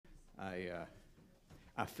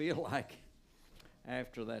I feel like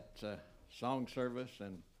after that song service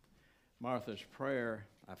and Martha's prayer,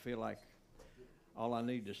 I feel like all I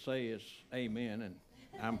need to say is amen and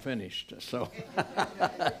I'm finished. So,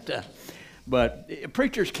 but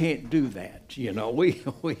preachers can't do that. You know, we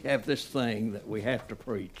have this thing that we have to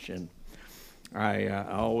preach, and I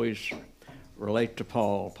always relate to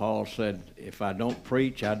Paul. Paul said, "If I don't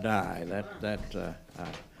preach, I die."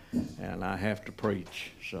 And I have to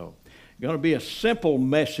preach. So, going to be a simple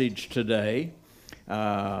message today,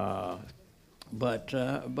 but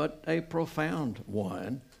a profound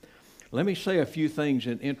one. Let me say a few things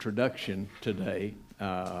in introduction today.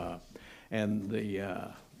 And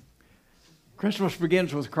the Christmas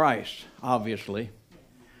begins with Christ, obviously,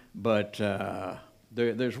 but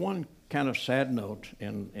there's one kind of sad note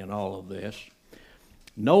in all of this.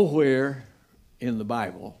 Nowhere in the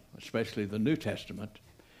Bible, especially the New Testament,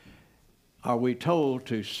 are we told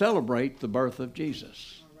to celebrate the birth of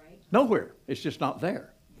Jesus. Right. Nowhere. It's just not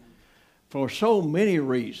there. For so many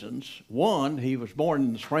reasons. One, he was born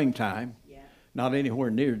in the springtime, not anywhere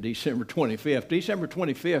near December 25th. December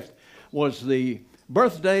 25th was the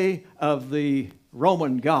birthday of the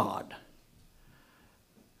Roman god.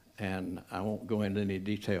 And I won't go into any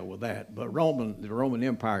detail with that, but the Roman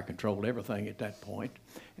Empire controlled everything at that point.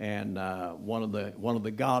 And one of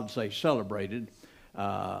the gods they celebrated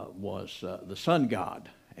was the sun god.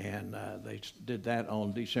 And they did that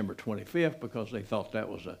on December 25th because they thought that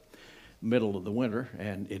was the middle of the winter,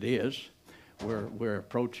 and it is. We're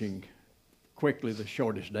approaching quickly the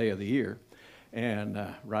shortest day of the year, and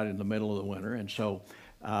right in the middle of the winter. And so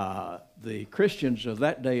the Christians of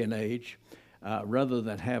that day and age, rather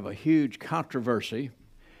than have a huge controversy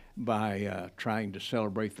by trying to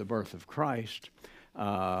celebrate the birth of Christ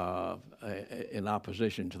in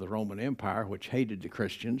opposition to the Roman Empire, which hated the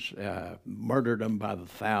Christians, murdered them by the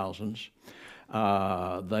thousands,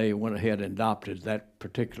 they went ahead and adopted that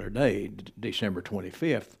particular day, December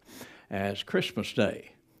 25th, as Christmas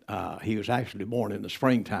Day. He was actually born in the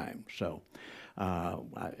springtime, so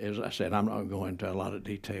as I said, I'm not going to go into a lot of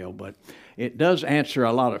detail, but it does answer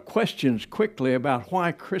a lot of questions quickly about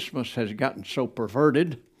why Christmas has gotten so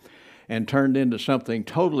perverted and turned into something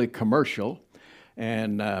totally commercial.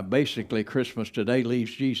 And basically, Christmas today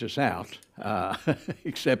leaves Jesus out,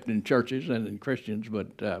 except in churches and in Christians.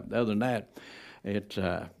 But other than that,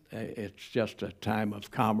 it's just a time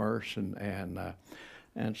of commerce and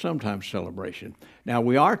sometimes celebration. Now,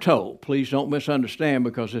 we are told, please don't misunderstand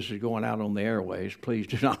because this is going out on the airways, please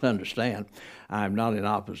do not understand, I'm not in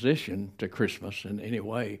opposition to Christmas in any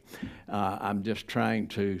way. I'm just trying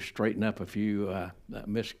to straighten up a few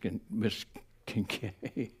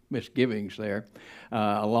misgivings there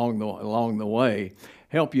along the way,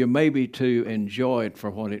 help you maybe to enjoy it for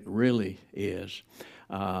what it really is.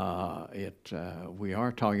 We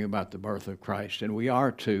are talking about the birth of Christ, and we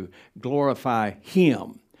are to glorify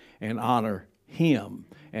Him and honor Him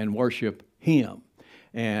and worship Him.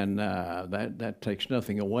 And that takes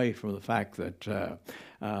nothing away from the fact that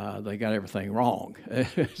they got everything wrong.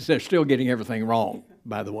 They're still getting everything wrong,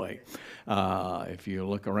 by the way. If you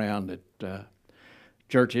look around at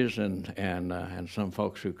churches and some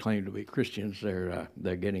folks who claim to be Christians,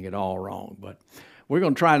 they're getting it all wrong. But we're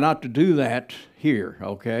going to try not to do that here,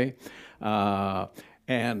 okay?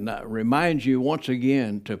 And remind you once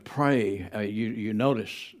again to pray. You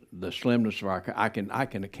notice the slimness of our. I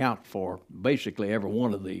can account for basically every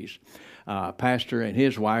one of these. Pastor and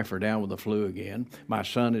his wife are down with the flu again. My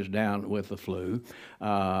son is down with the flu,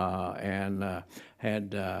 and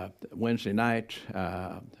had Wednesday night.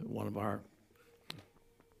 One of our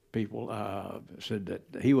people said that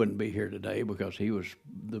he wouldn't be here today because he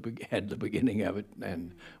had the beginning of it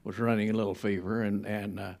and was running a little fever,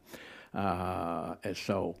 and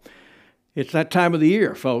so it's that time of the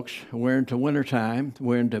year, folks. We're into winter time,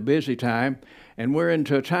 we're into busy time, and we're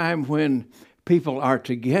into a time when people are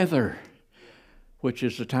together, which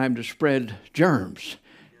is the time to spread germs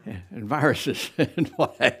and viruses and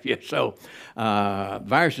what have you. So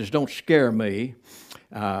viruses don't scare me.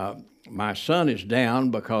 My son is down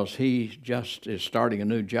because he just is starting a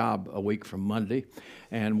new job a week from Monday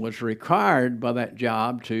and was required by that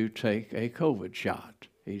job to take a COVID shot.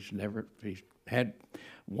 He's had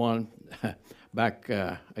one back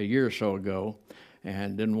a year or so ago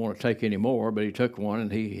and didn't want to take any more, but he took one,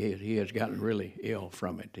 and he has gotten really ill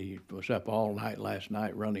from it. He was up all night last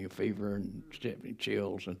night running a fever and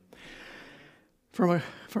chills and from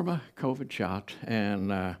a COVID shot.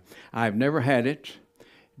 And I've never had it.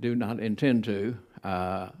 Do not intend to,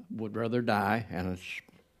 would rather die, and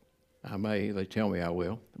they tell me I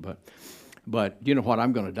will, but you know what,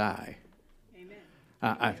 I'm going to die. Amen.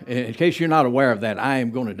 In case you're not aware of that, I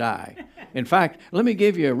am going to die. In fact, let me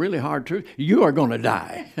give you a really hard truth. You are going to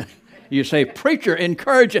die. You say, preacher,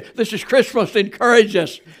 encourage us. This is Christmas. Encourage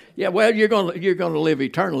us. Yeah, well, you're going to live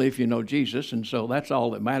eternally if you know Jesus, and so that's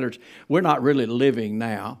all that matters. We're not really living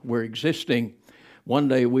now. We're existing. One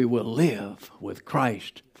day we will live with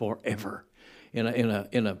Christ forever in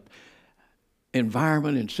a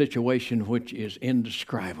environment and situation which is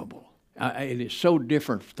indescribable. It is so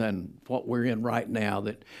different than what we're in right now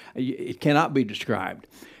that it cannot be described.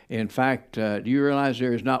 In fact, do you realize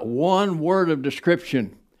there is not one word of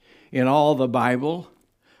description in all the Bible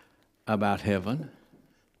about heaven?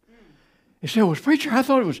 You say, well, preacher, I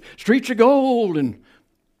thought it was streets of gold. And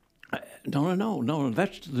no,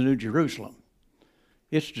 that's the New Jerusalem.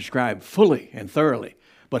 It's described fully and thoroughly,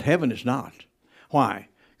 but heaven is not. Why?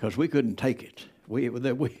 Because we couldn't take it.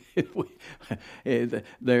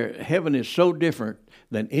 Heaven is so different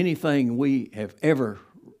than anything we have ever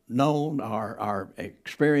known or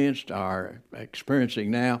experienced or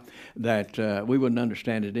experiencing now that we wouldn't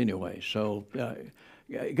understand it anyway. So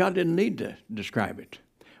God didn't need to describe it.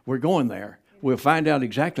 We're going there. We'll find out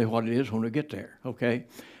exactly what it is when we get there, okay?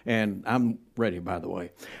 And I'm ready, by the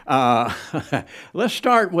way. Let's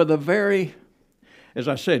start with as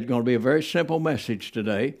I said, going to be a very simple message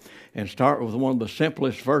today, and start with one of the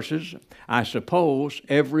simplest verses. I suppose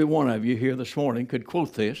every one of you here this morning could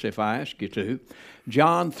quote this if I ask you to.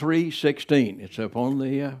 John 3:16. It's up on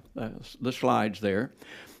the slides there.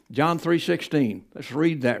 John 3:16. Let's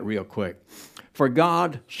read that real quick. For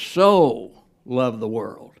God so loved the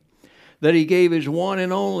world that he gave his one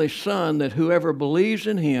and only Son, that whoever believes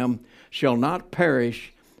in him shall not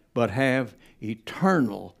perish, but have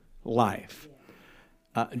eternal life.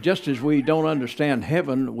 Just as we don't understand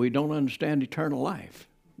heaven, we don't understand eternal life,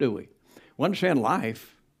 do we? We understand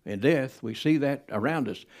life and death. We see that around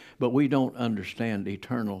us, but we don't understand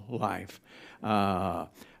eternal life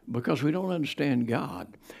because we don't understand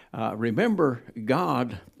God. Remember,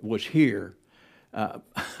 God was here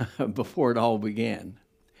before it all began.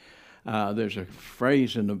 There's a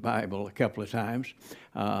phrase in the Bible a couple of times,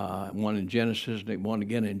 one in Genesis and one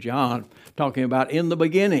again in John, talking about in the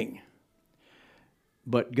beginning.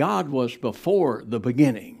 But God was before the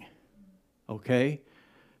beginning, okay?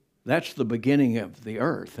 That's the beginning of the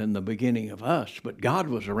earth and the beginning of us. But God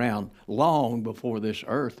was around long before this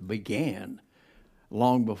earth began,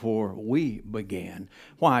 long before we began.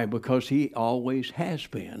 Why? Because he always has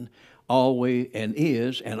been, always and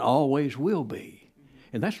is, and always will be.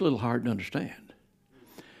 And that's a little hard to understand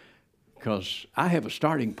because I have a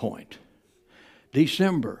starting point.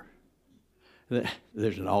 December.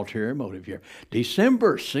 There's an ulterior motive here.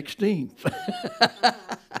 December 16th.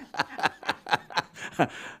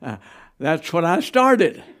 That's when I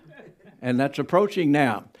started. And that's approaching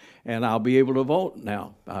now. And I'll be able to vote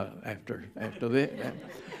now after this.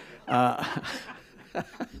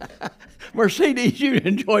 Mercedes, you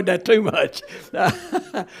enjoyed that too much.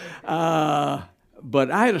 But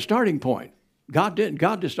I had a starting point. God didn't.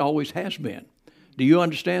 God just always has been. Do you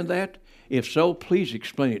understand that? If so, please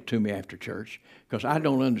explain it to me after church, because I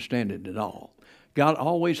don't understand it at all. God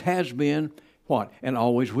always has been, what? And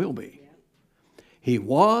always will be. He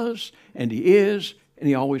was, and he is, and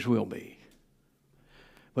he always will be.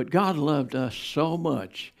 But God loved us so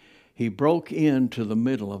much, he broke into the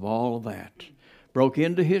middle of all of that, broke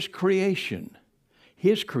into his creation,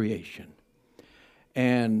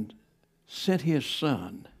 and sent his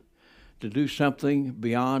Son to do something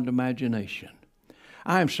beyond imagination.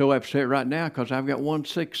 I am so upset right now because I've got one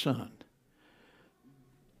sick son.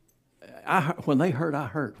 When they hurt, I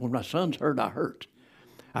hurt. When my sons hurt, I hurt.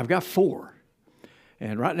 I've got 4.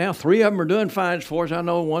 And right now, 3 of them are doing fine as far as I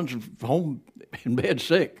know. One's home in bed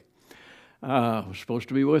sick. Was supposed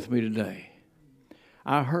to be with me today.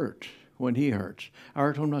 I hurt when he hurts. I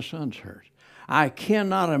hurt when my sons hurt. I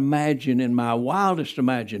cannot imagine in my wildest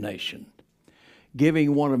imagination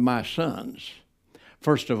giving one of my sons,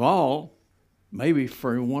 first of all, maybe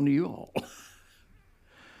for one of you all.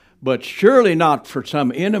 But surely not for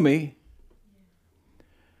some enemy.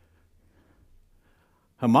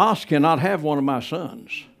 Hamas cannot have one of my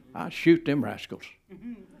sons. I'd shoot them rascals.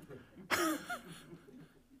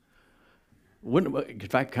 In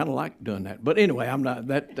fact, kind of like doing that. But anyway, I'm not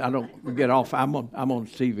that. I don't get off. I'm on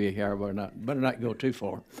TV here. Better not go too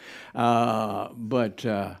far.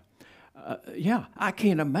 Yeah, I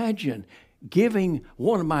can't imagine giving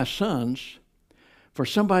one of my sons for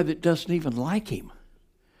somebody that doesn't even like him.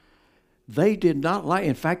 They did not like,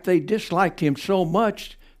 in fact, they disliked him so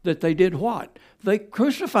much that they did what? They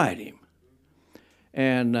crucified him.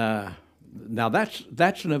 And now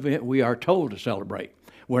that's an event we are told to celebrate.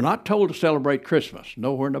 We're not told to celebrate Christmas,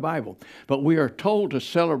 nowhere in the Bible, but we are told to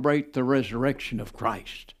celebrate the resurrection of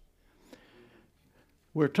Christ.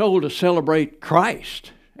 We're told to celebrate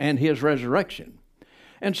Christ and his resurrection.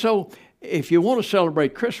 And so, if you want to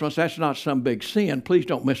celebrate Christmas, that's not some big sin. Please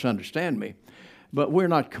don't misunderstand me. But we're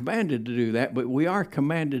not commanded to do that, but we are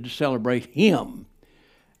commanded to celebrate him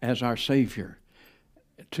as our Savior,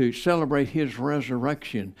 to celebrate his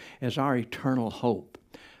resurrection as our eternal hope.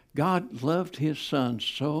 God loved his Son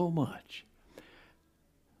so much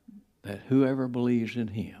that whoever believes in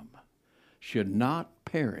him should not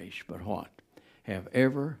perish, but what? Have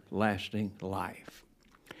everlasting life.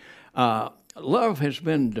 Love has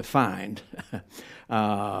been defined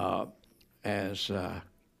as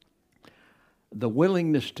the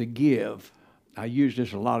willingness to give. I use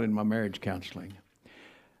this a lot in my marriage counseling.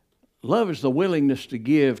 Love is the willingness to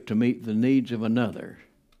give to meet the needs of another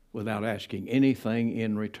without asking anything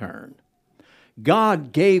in return.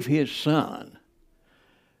 God gave his Son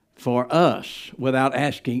for us without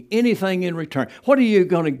asking anything in return. What are you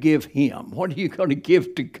going to give him? What are you going to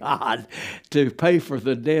give to God to pay for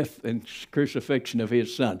the death and crucifixion of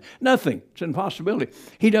his Son? Nothing. It's an impossibility.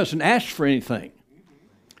 He doesn't ask for anything.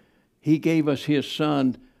 He gave us his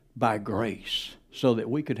Son by grace so that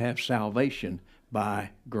we could have salvation by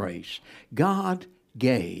grace. God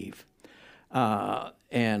gave.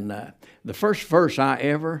 And the first verse I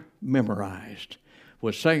ever memorized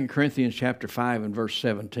was 2 Corinthians chapter 5 and verse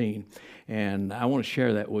 17. And I want to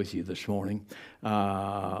share that with you this morning.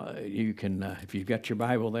 You can, if you've got your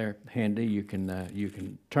Bible there handy, you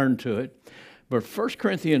can turn to it. But 1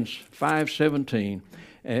 Corinthians 5:17,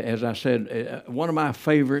 as I said, one of my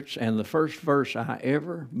favorites and the first verse I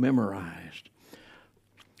ever memorized.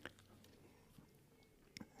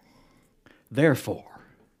 Therefore,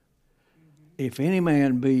 if any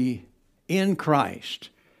man be in Christ,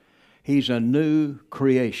 he's a new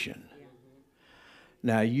creation.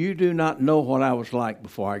 Now, you do not know what I was like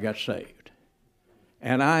before I got saved.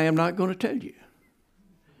 And I am not going to tell you.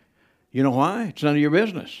 You know why? It's none of your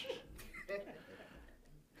business.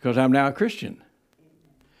 Because I'm now a Christian.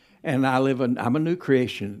 And I'm a new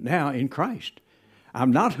creation now in Christ.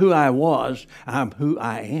 I'm not who I was. I'm who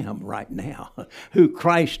I am right now. Who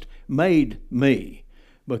Christ made me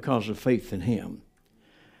because of faith in him.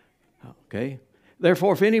 Okay?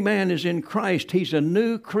 Therefore, if any man is in Christ, he's a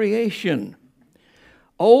new creation.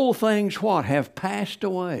 Old things what? Have passed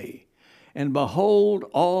away. And behold,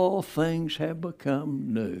 all things have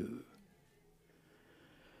become new.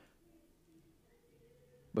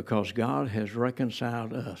 Because God has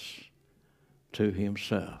reconciled us to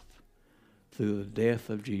himself through the death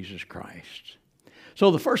of Jesus Christ. So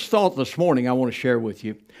the first thought this morning I want to share with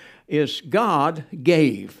you is God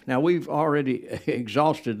gave. Now, we've already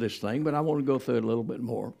exhausted this thing, but I want to go through it a little bit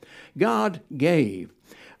more. God gave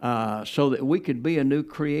so that we could be a new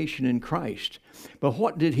creation in Christ. But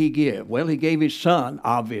what did he give? Well, he gave his Son,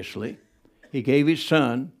 obviously. He gave his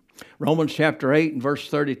Son. Romans chapter 8 and verse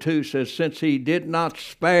 32 says, since he did not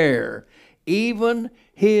spare even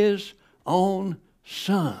his own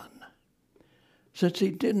Son. Since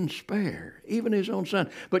he didn't spare even his own Son,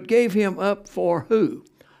 but gave him up for who?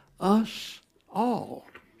 Us all.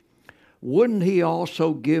 Wouldn't he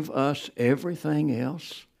also give us everything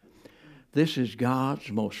else? This is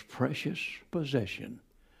God's most precious possession,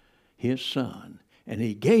 his Son. And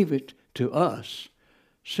he gave it to us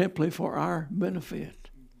simply for our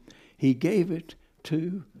benefit. He gave it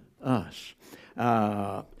to us.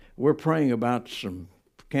 We're praying about some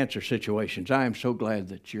cancer situations. I am so glad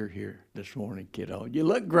that you're here this morning, kiddo. You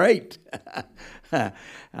look great.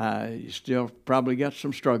 You still probably got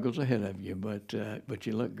some struggles ahead of you, but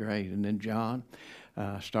you look great. And then John,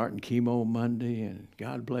 starting chemo Monday, and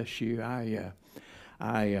God bless you. I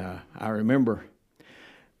remember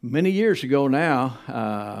many years ago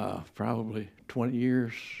now, probably 20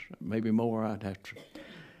 years, maybe more. I'd have to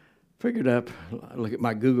figure it up. Look at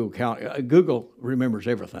my Google account. Google remembers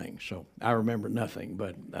everything, so I remember nothing.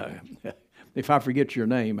 But if I forget your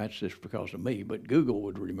name, that's just because of me. But Google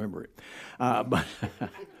would remember it. But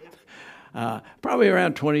probably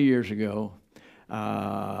around 20 years ago,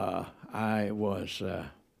 I was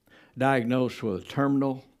diagnosed with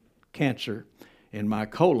terminal cancer in my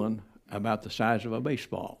colon about the size of a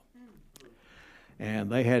baseball. And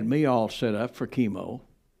they had me all set up for chemo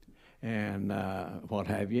and what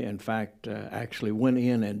have you. In fact, actually went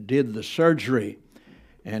in and did the surgery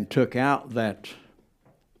and took out that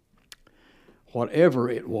whatever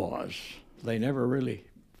it was. They never really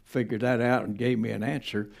figured that out and gave me an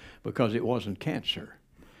answer because it wasn't cancer.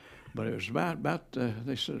 But it was about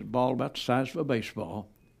they said a ball about the size of a baseball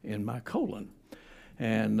in my colon.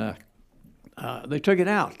 And they took it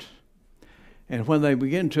out. And when they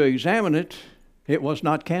began to examine it, it was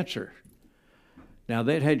not cancer. Now,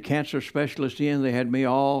 they'd had cancer specialists in. They had me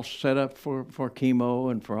all set up for chemo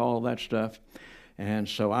and for all that stuff. And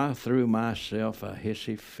so I threw myself a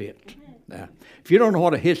hissy fit. Now, if you don't know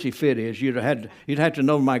what a hissy fit is, you'd have to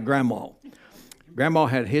know my grandma. Grandma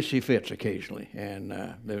had hissy fits occasionally,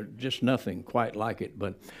 and there's just nothing quite like it.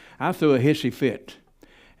 But I threw a hissy fit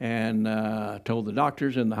and told the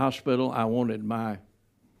doctors in the hospital I wanted my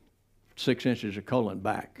 6 inches of colon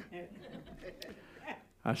back.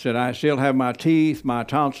 I said, I still have my teeth, my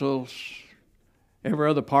tonsils, every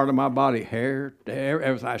other part of my body, hair,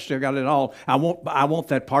 everything. I still got it all. I want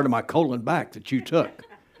that part of my colon back that you took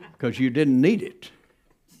because you didn't need it.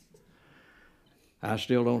 I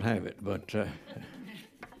still don't have it, but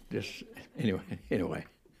just anyway.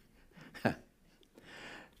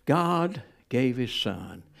 God gave his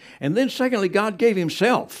son. And then secondly, God gave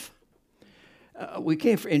himself.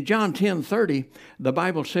 In John 10:30, the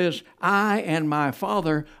Bible says, I and my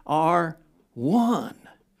Father are one.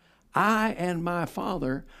 I and my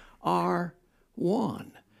Father are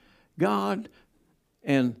one. God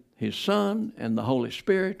and his Son and the Holy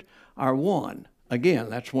Spirit are one. Again,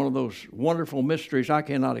 that's one of those wonderful mysteries I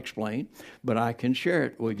cannot explain, but I can share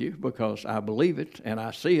it with you because I believe it and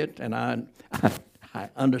I see it and I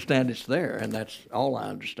understand it's there, and that's all I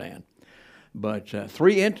understand. But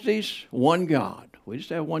three entities, one God. We just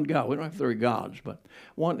have one God. We don't have three gods, but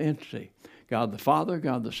one entity. God the Father,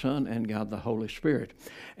 God the Son, and God the Holy Spirit.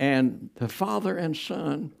 And the Father and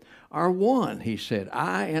Son are one, he said.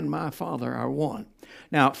 I and my Father are one.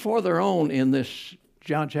 Now, further on in this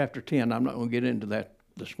John chapter 10, I'm not going to get into that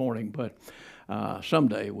this morning, but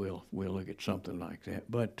someday we'll look at something like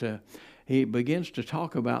that. But he begins to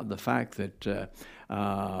talk about the fact that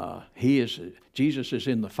Jesus is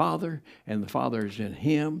in the Father, and the Father is in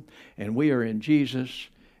him, and we are in Jesus.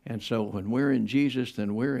 And so when we're in Jesus,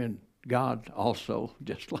 then we're in God also,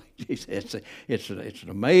 just like Jesus. It's an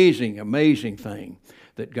amazing, amazing thing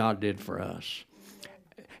that God did for us.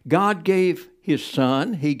 God gave his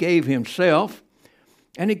Son, he gave himself,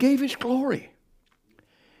 and he gave his glory.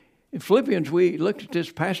 In Philippians,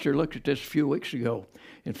 Pastor looked at this a few weeks ago.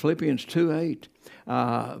 In Philippians 2:8,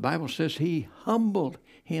 the Bible says he humbled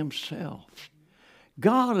himself.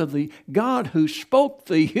 God who spoke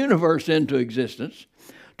the universe into existence,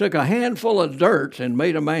 took a handful of dirt and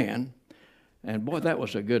made a man. And boy, that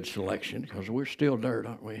was a good selection because we're still dirt,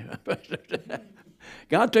 aren't we?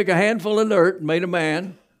 God took a handful of dirt and made a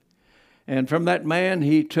man. And from that man,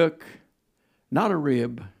 he took not a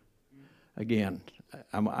rib. Again,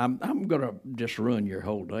 I'm going to just ruin your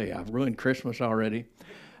whole day. I've ruined Christmas already.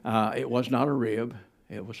 It was not a rib.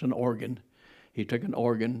 It was an organ. He took an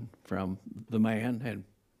organ from the man and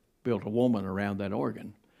built a woman around that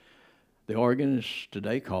organ. The organ is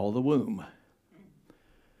today called the womb.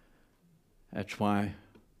 That's why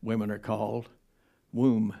women are called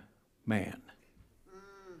womb man.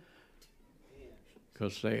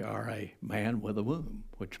 Because they are a man with a womb,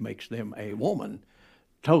 which makes them a woman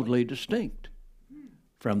totally distinct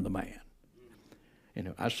from the man. You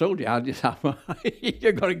know, I told you,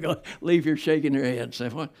 you're going to go leave here shaking your head and say,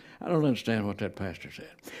 "What? I don't understand what that pastor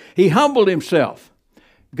said." He humbled himself.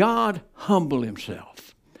 God humbled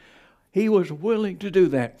himself. He was willing to do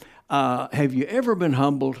that. Have you ever been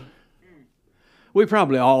humbled? We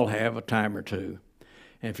probably all have a time or two.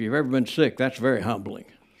 And if you've ever been sick, that's very humbling,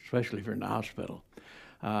 especially if you're in the hospital.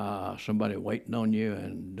 Somebody waiting on you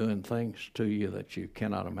and doing things to you that you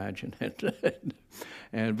cannot imagine.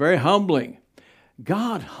 And very humbling.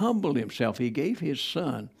 God humbled himself. He gave his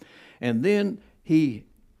Son. And then he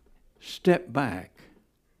stepped back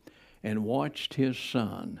and watched his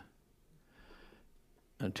Son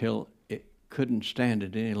until it couldn't stand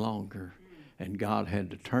it any longer. And God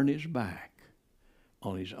had to turn his back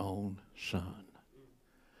on his own Son.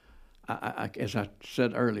 As I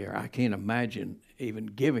said earlier, I can't imagine even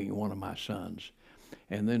giving one of my sons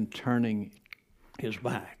and then turning his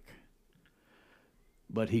back.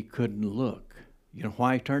 But he couldn't look. You know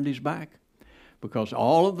why he turned his back? Because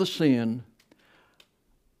all of the sin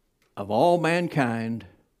of all mankind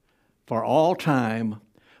for all time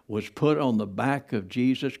was put on the back of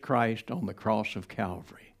Jesus Christ on the cross of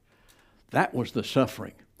Calvary. That was the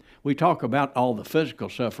suffering. We talk about all the physical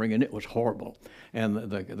suffering, and it was horrible. And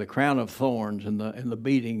the crown of thorns and the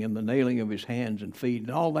beating and the nailing of his hands and feet,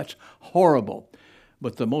 and all that's horrible.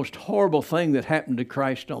 But the most horrible thing that happened to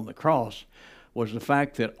Christ on the cross was the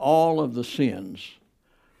fact that all of the sins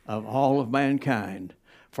of all of mankind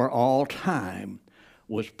for all time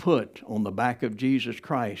was put on the back of Jesus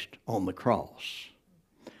Christ on the cross.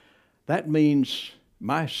 That means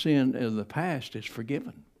my sin of the past is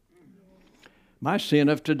forgiven. My sin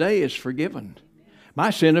of today is forgiven. My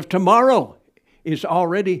sin of tomorrow is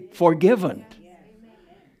already forgiven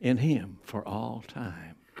in Him for all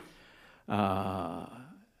time.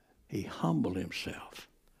 He humbled Himself.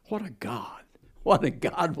 What a God. What a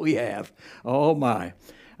God we have. Oh, my.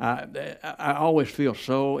 I always feel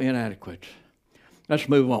so inadequate. Let's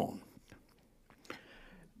move on.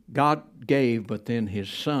 God gave, but then His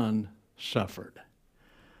Son suffered.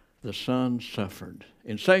 The Son suffered.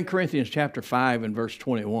 In 2 Corinthians chapter 5 and verse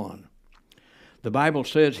 21, the Bible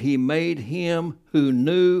says, He made Him who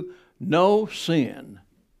knew no sin.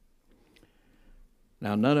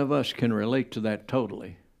 Now, none of us can relate to that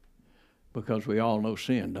totally, because we all know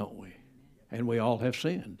sin, don't we? And we all have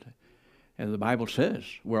sinned. And the Bible says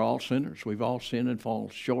we're all sinners. We've all sinned and fallen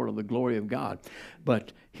short of the glory of God.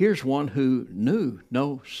 But here's one who knew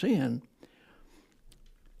no sin,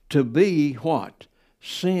 to be what?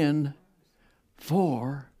 Sin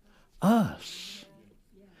for us,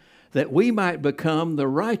 that we might become the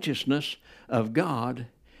righteousness of God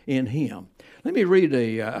in Him. Let me read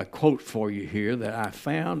a quote for you here that I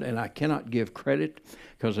found, and I cannot give credit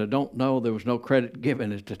because I don't know. There was no credit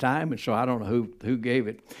given at the time, and so I don't know who gave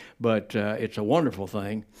it. But it's a wonderful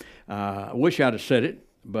thing. I wish I'd have said it,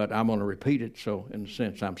 but I'm going to repeat it, so in a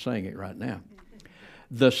sense I'm saying it right now.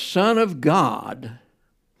 The Son of God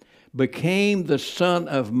became the Son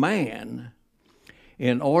of Man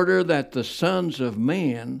in order that the sons of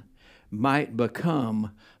men might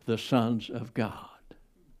become the sons of God.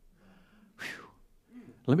 Whew.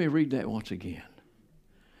 Let me read that once again.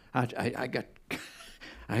 I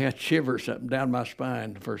got shivers up and down my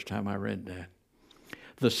spine the first time I read that.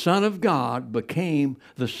 The Son of God became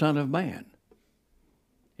the Son of Man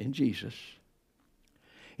in Jesus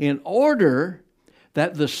in order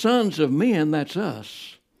that the sons of men, that's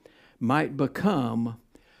us, might become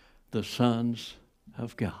the sons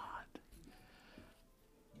of God.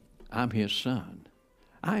 I'm His Son.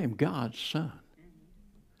 I am God's Son.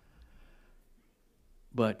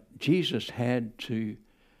 But Jesus had to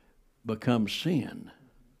become sin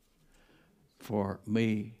for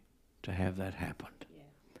me to have that happen.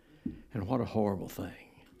 And what a horrible thing.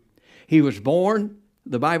 He was born,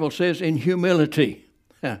 the Bible says, in humility.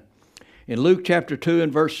 In Luke chapter 2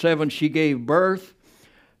 and verse 7, she gave birth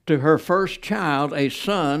to her first child, a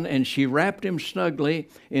son, and she wrapped him snugly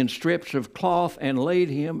in strips of cloth and laid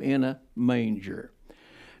him in a manger.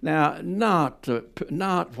 Now, not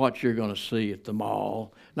what you're going to see at the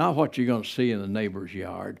mall, not what you're going to see in the neighbor's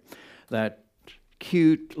yard, that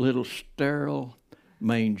cute little sterile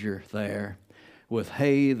manger there with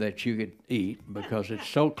hay that you could eat because it's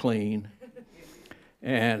so clean.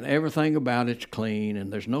 And everything about it's clean,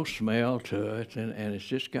 and there's no smell to it, and it's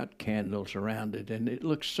just got candles around it, and it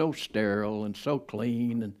looks so sterile and so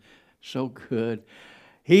clean and so good.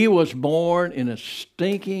 He was born in a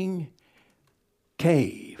stinking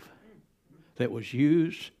cave that was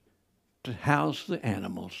used to house the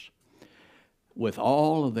animals with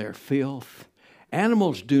all of their filth.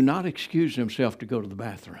 Animals do not excuse themselves to go to the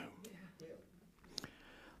bathroom.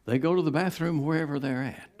 They go to the bathroom wherever they're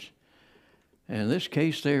at. And in this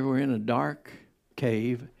case, they were in a dark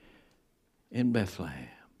cave in Bethlehem,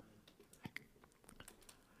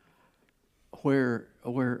 where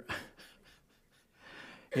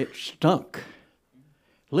it stunk.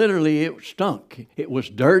 Literally, it stunk. It was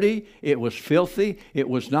dirty. It was filthy. It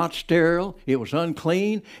was not sterile. It was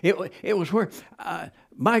unclean. It was where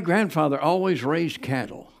my grandfather always raised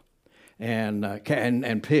cattle and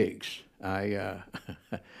pigs.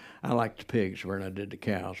 I liked the pigs when I did the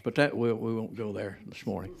cows, but that we won't go there this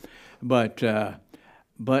morning. But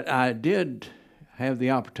I did have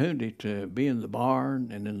the opportunity to be in the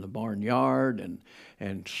barn and in the barnyard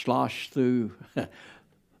and slosh through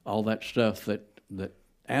all that stuff that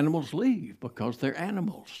animals leave because they're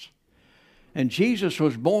animals. And Jesus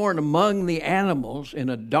was born among the animals in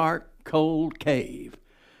a dark, cold cave.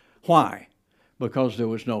 Why? Because there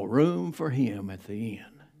was no room for Him at the end.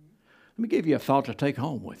 Let me give you a thought to take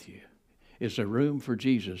home with you. Is there room for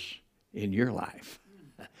Jesus in your life?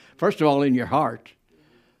 First of all, in your heart.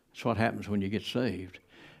 That's what happens when you get saved.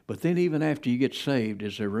 But then even after you get saved,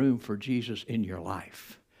 is there room for Jesus in your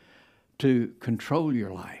life? To control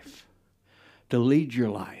your life, to lead your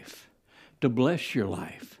life, to bless your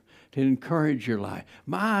life, to encourage your life.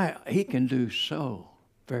 He can do so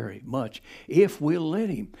very much if we'll let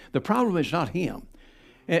Him. The problem is not Him.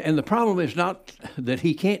 And the problem is not that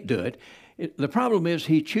He can't do it. The problem is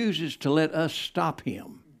He chooses to let us stop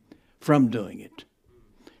Him from doing it.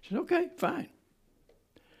 He said, okay, fine.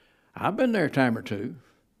 I've been there a time or two.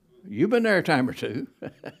 You've been there a time or two.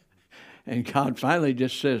 And God finally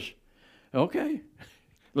just says, okay,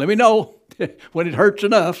 let me know when it hurts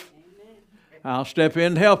enough. I'll step in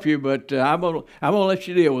and help you, but I'm gonna let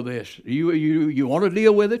you deal with this. You want to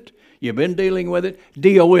deal with it? You've been dealing with it.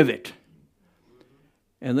 Deal with it.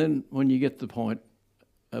 And then when you get to the point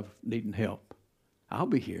of needing help, I'll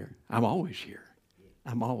be here. I'm always here.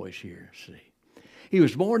 I'm always here, see. He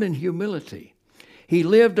was born in humility. He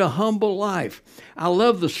lived a humble life. I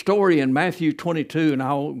love the story in Matthew 22, and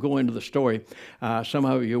I won't go into the story. Some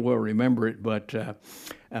of you will remember it, but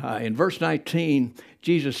in verse 19,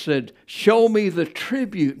 Jesus said, show me the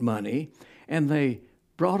tribute money, and they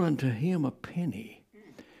brought unto him a penny.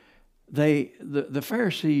 The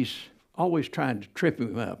Pharisees always tried to trip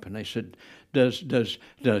him up, and they said, does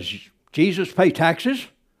Jesus pay taxes?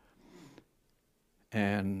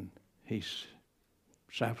 And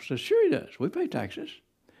disciple says, sure he does. We pay taxes.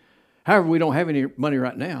 However, we don't have any money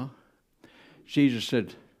right now. Jesus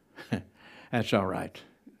said, that's all right.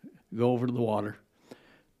 Go over to the water,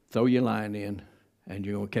 throw your line in, and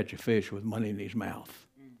you're going to catch a fish with money in his mouth.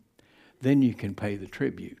 Then you can pay the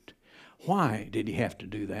tribute. Why did he have to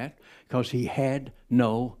do that? Because he had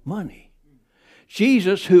no money.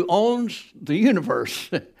 Jesus, who owns the universe,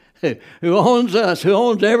 who owns us, who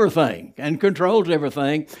owns everything and controls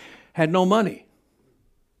everything, had no money.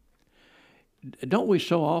 Don't we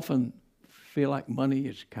so often feel like money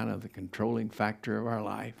is kind of the controlling factor of our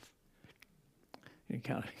life? It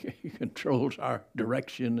kind of controls our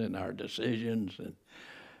direction and our decisions. And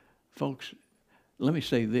folks, let me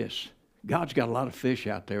say this. God's got a lot of fish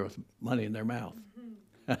out there with money in their mouth.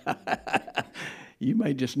 You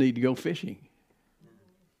may just need to go fishing.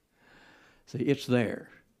 See, it's there.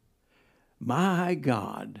 My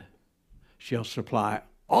God shall supply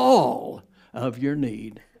all of your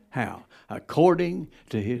need. How? According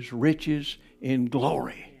to his riches in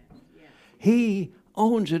glory. He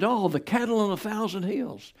owns it all. The cattle on 1,000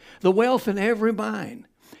 hills. The wealth in every mine.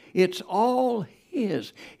 It's all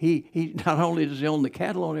his. He not only does he own the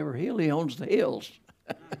cattle on every hill, he owns the hills.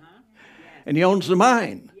 And he ons the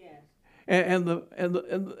mine. And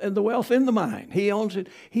the wealth in the mine. He owns it.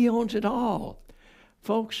 He owns it all.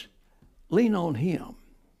 Folks, lean on him.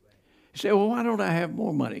 You say, well, why don't I have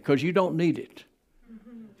more money? Because you don't need it.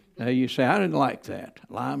 Now you say, I didn't like that.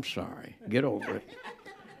 Well, I'm sorry. Get over it.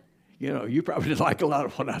 You know, you probably didn't like a lot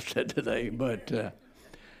of what I said today, but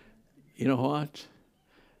you know what?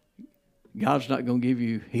 God's not going to give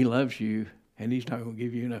you, he loves you, and he's not going to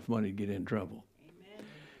give you enough money to get in trouble.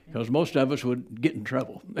 Because most of us would get in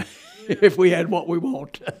trouble if we had what we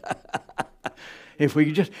want. If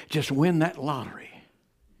we could just win that lottery.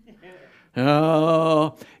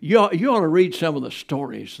 You ought to read some of the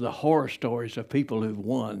stories, the horror stories of people who've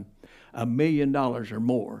won $1 million or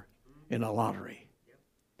more in a lottery.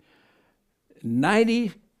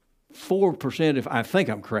 94%, if I think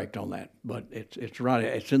I'm correct on that, but it's right,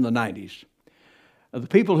 it's in the 90s. Of the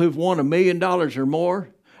people who've won $1 million or more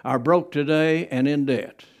are broke today and in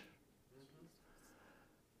debt.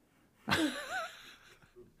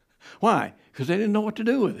 Why? Because they didn't know what to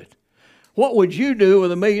do with it. What would you do with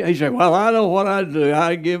 $1 million? He said, well, I know what I'd do.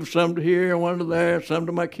 I'd give some to here, one to there, some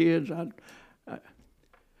to my kids.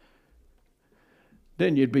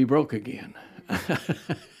 Then you'd be broke again.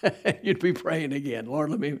 You'd be praying again. Lord,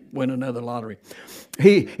 let me win another lottery.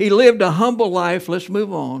 He lived a humble life. Let's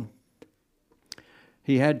move on.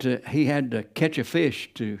 He had to catch a fish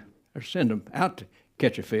or send him out to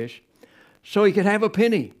catch a fish so he could have a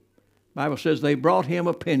penny. The Bible says they brought him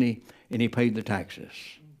a penny and he paid the taxes.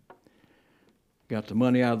 Got the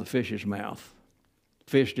money out of the fish's mouth.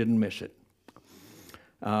 Fish didn't miss it.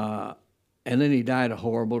 And then he died a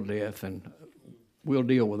horrible death, and we'll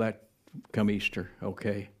deal with that come Easter,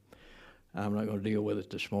 okay? I'm not going to deal with it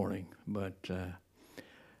this morning, but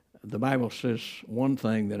the Bible says one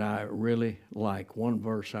thing that I really like, one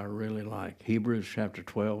verse I really like, Hebrews chapter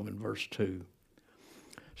 12 and verse 2.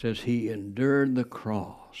 Says he endured the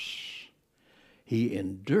cross. He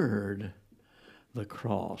endured the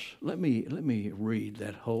cross. Let me read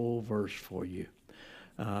that whole verse for you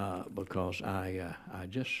because I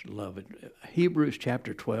just love it. Hebrews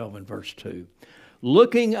chapter 12 and verse 2.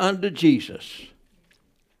 Looking unto Jesus,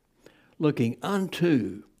 looking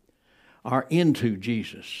unto or into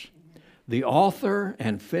Jesus, the author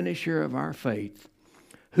and finisher of our faith,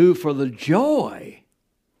 who for the joy,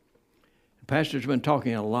 the pastor's been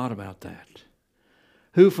talking a lot about that,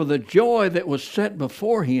 who for the joy that was set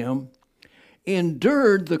before him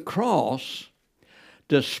endured the cross,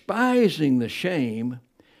 despising the shame,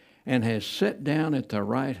 and has sat down at the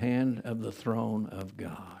right hand of the throne of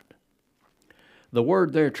God. The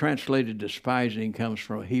word there translated despising comes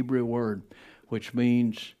from a Hebrew word which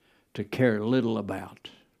means to care little about.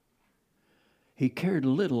 He cared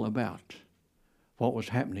little about what was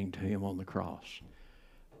happening to him on the cross.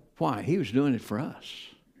 Why? He was doing it for us.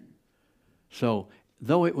 So,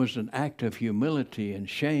 though it was an act of humility and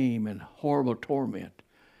shame and horrible torment,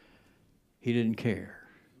 he didn't care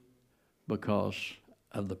because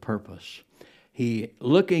of the purpose. He,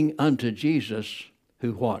 looking unto Jesus,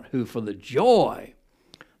 who what? Who for the joy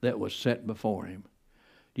that was set before him.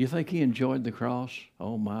 Do you think he enjoyed the cross?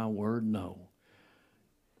 Oh, my word, no.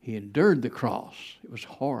 He endured the cross. It was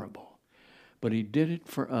horrible. But he did it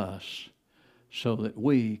for us so that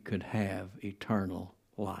we could have eternal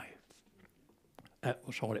life. That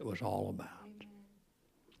was what it was all about.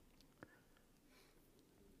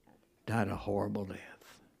 Died a horrible death.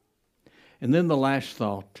 And then the last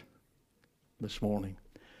thought this morning.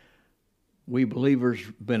 We believers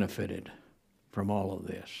benefited from all of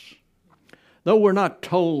this. Though we're not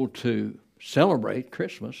told to celebrate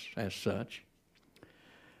Christmas as such,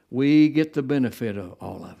 we get the benefit of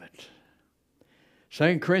all of it.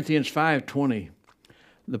 2 Corinthians 5:20,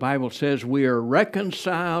 the Bible says we are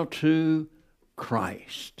reconciled to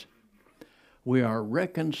Christ. We are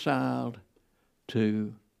reconciled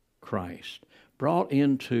to Christ, brought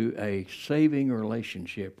into a saving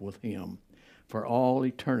relationship with Him for all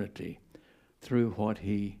eternity through what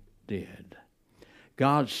He did.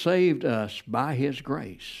 God saved us by His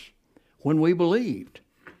grace when we believed,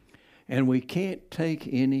 and we can't take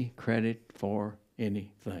any credit for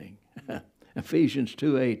anything. Ephesians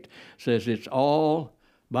 2:8 says it's all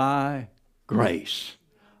by grace.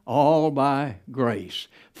 All by grace.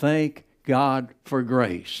 Thank God for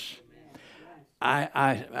grace.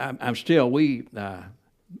 I'm still,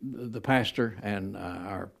 the pastor and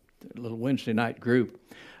our little Wednesday night group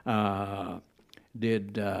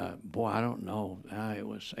did, I don't know, it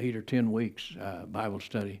was 8 or 10 weeks Bible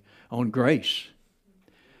study on grace.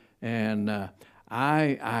 And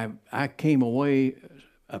I came away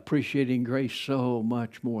appreciating grace so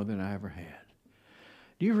much more than I ever had.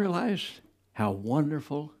 Do you realize how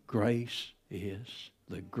wonderful grace is?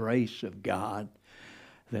 The grace of God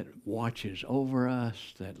that watches over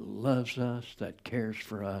us, that loves us, that cares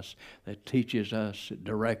for us, that teaches us, that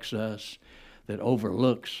directs us, that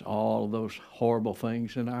overlooks all those horrible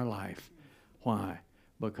things in our life. Why?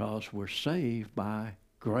 Because we're saved by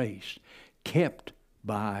grace, kept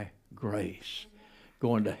by grace,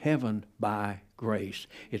 going to heaven by grace.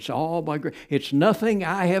 It's all by grace. It's nothing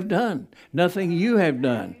I have done, nothing you have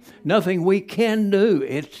done, nothing we can do.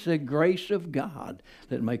 It's the grace of God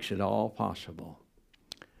that makes it all possible.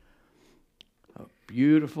 A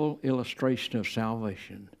beautiful illustration of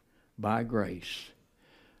salvation by grace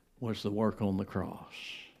was the work on the cross.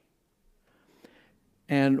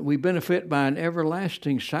 And we benefit by an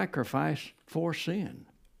everlasting sacrifice for sin.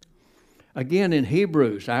 Again, in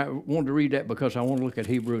Hebrews, I want to read that because I want to look at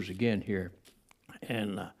Hebrews again here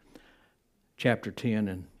in chapter 10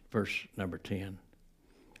 and verse number 10.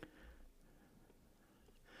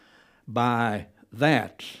 By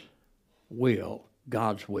that will,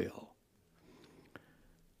 God's will.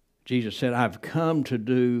 Jesus said, I've come to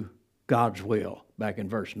do God's will, back in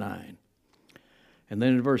verse 9. And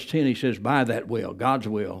then in verse 10 he says, by that will, God's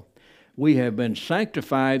will, we have been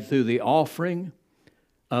sanctified through the offering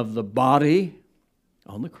of the body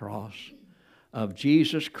on the cross of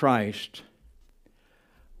Jesus Christ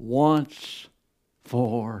once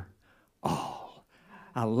for all.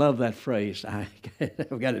 I love that phrase. I've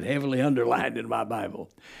got it heavily underlined in my Bible.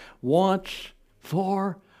 Once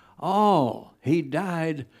for all. He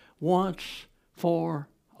died once for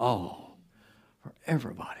all. For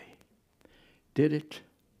everybody. Did it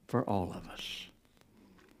for all of us.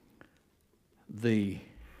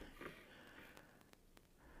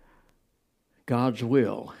 God's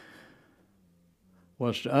will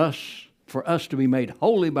was for us to be made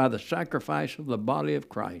holy by the sacrifice of the body of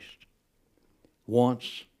Christ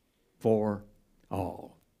once for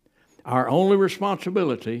all. Our only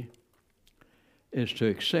responsibility is to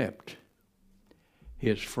accept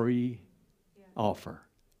His free offer.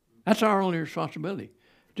 That's our only responsibility.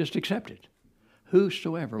 Just accept it.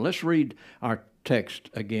 Whosoever. Let's read our text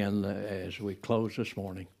again as we close this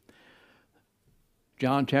morning.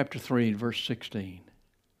 John chapter 3, verse 16.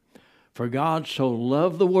 For God so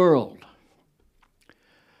loved the world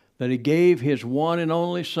that He gave His one and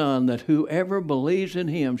only Son, that whoever believes in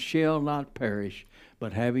Him shall not perish,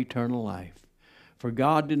 but have eternal life. For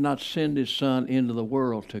God did not send His Son into the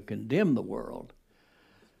world to condemn the world.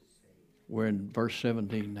 We're in verse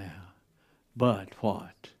 17 now. But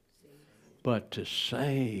what? But to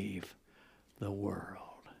save the world.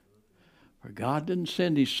 For God didn't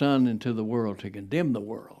send His Son into the world to condemn the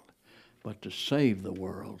world, but to save the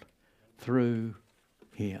world through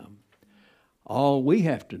him. All we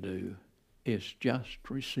have to do is just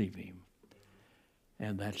receive him.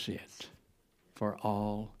 And that's it for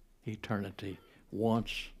all eternity,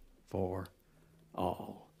 once for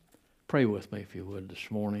all. Pray with me if you would this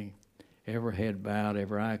morning. Every head bowed,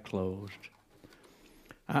 every eye closed.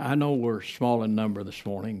 I know we're small in number this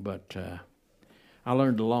morning, but I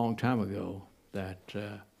learned a long time ago that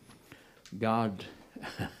God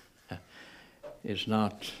is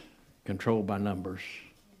not controlled by numbers.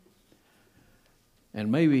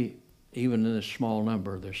 And maybe even in this small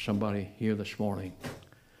number, there's somebody here this morning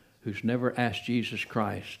who's never asked Jesus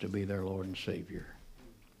Christ to be their Lord and Savior.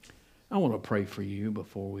 I want to pray for you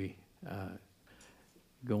before we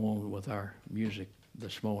go on with our music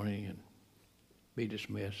this morning and be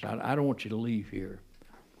dismissed. I don't want you to leave here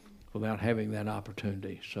without having that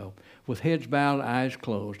opportunity. So with heads bowed, eyes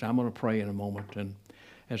closed, I'm going to pray in a moment. And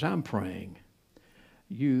as I'm praying,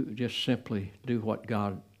 you just simply do what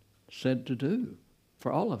God said to do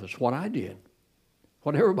for all of us, what I did,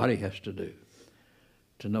 what everybody has to do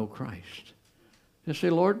to know Christ. Just say,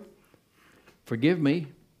 Lord, forgive me.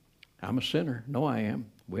 I'm a sinner. No, I am.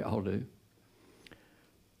 We all do.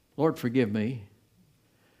 Lord, forgive me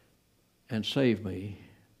and save me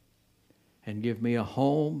and give me a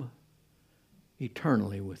home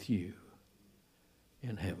eternally with you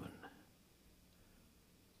in heaven.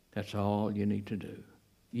 That's all you need to do.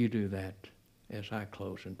 You do that as I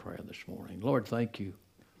close in prayer this morning. Lord, thank you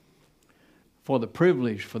for the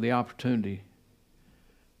privilege, for the opportunity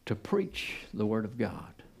to preach the Word of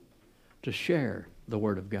God, to share the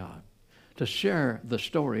Word of God, to share the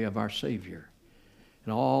story of our Savior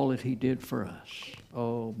and all that he did for us.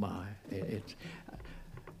 Oh my,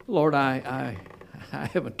 Lord, I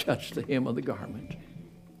haven't touched the hem of the garment.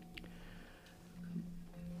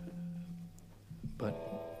 But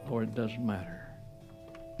Lord, it doesn't matter.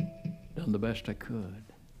 Done the best I could.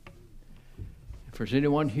 If there's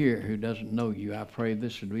anyone here who doesn't know you, I pray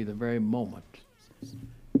this would be the very moment,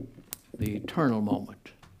 the eternal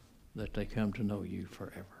moment, that they come to know you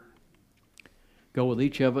forever. Go with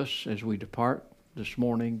each of us as we depart this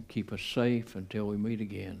morning. Keep us safe until we meet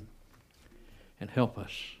again. And help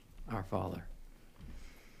us, our Father,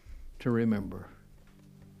 to remember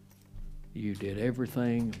you did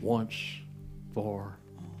everything once for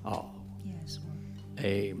all. Yes, Lord.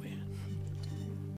 Amen.